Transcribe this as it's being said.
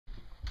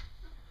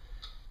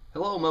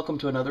Hello and welcome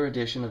to another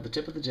edition of the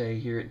Tip of the Day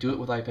here at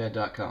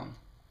doitwithipad.com.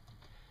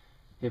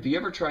 Have you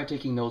ever tried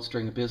taking notes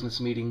during a business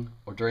meeting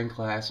or during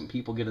class and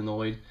people get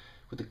annoyed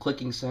with the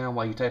clicking sound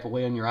while you type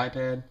away on your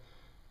iPad?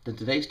 Then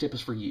today's tip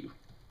is for you.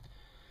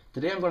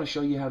 Today I'm going to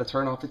show you how to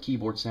turn off the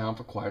keyboard sound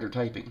for quieter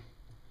typing.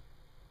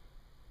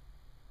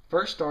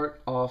 First,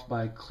 start off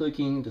by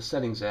clicking the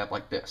Settings app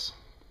like this.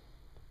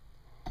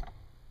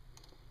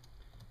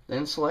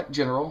 Then select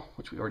General,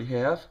 which we already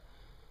have.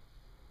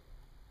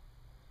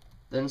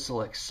 Then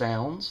select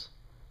Sounds.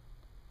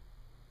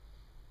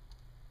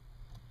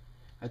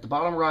 At the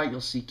bottom right,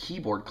 you'll see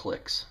keyboard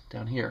clicks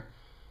down here.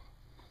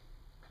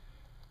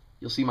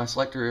 You'll see my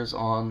selector is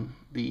on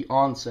the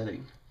on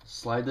setting.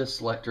 Slide this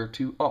selector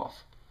to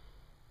off.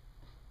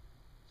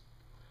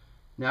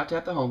 Now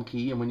tap the home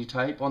key, and when you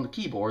type on the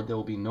keyboard, there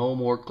will be no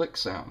more click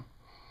sound.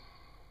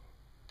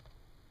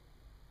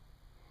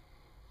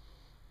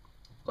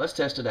 Let's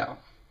test it out.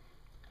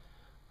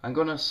 I'm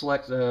going to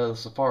select the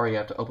Safari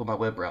app to open my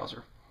web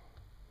browser.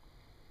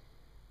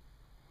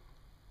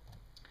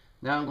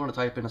 Now I'm going to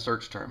type in a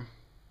search term.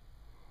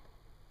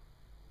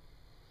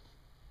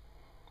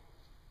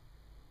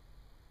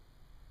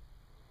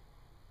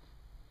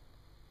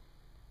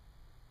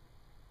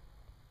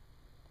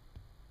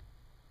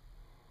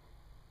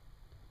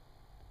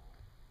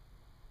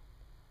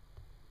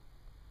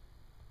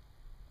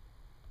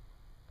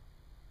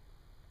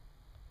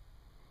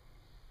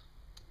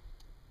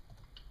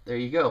 There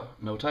you go,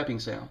 no typing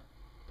sound.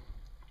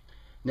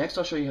 Next,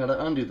 I'll show you how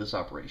to undo this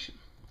operation.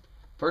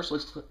 First,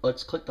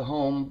 let's click the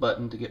home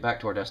button to get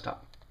back to our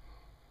desktop.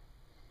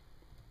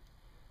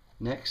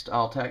 Next,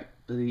 I'll tap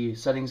the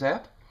Settings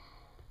app.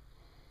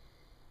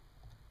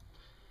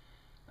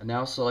 And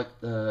now select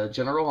the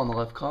General on the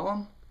left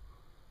column.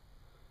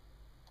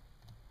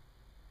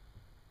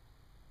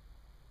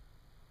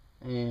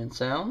 And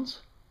Sounds.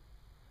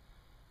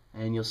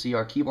 And you'll see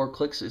our keyboard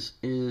clicks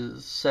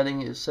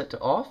setting is set to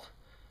off.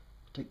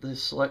 Take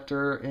this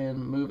selector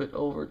and move it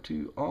over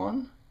to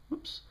on.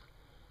 Oops.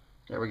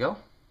 There we go.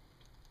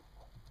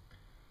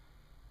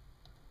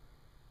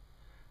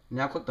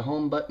 Now click the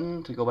home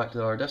button to go back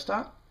to our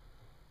desktop.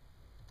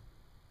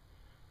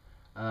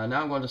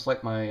 Now I'm going to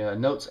select my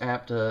Notes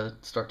app to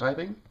start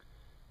typing.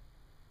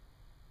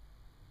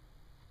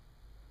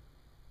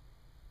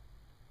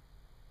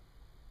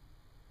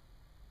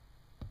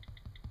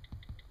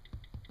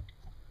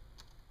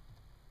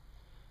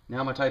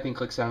 Now my typing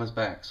click sound is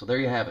back. So there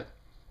you have it.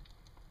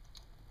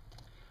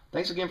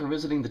 Thanks again for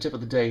visiting the tip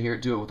of the day here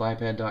at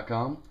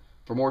doitwithipad.com.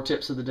 For more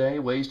tips of the day,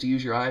 ways to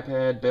use your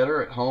iPad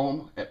better at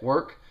home, at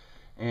work,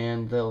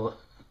 and the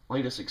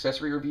latest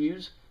accessory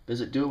reviews,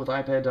 visit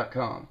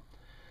doitwithipad.com.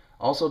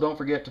 Also, don't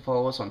forget to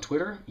follow us on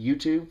Twitter,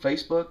 YouTube,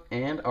 Facebook,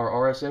 and our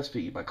RSS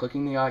feed by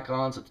clicking the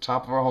icons at the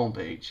top of our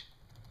homepage.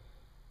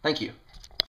 Thank you.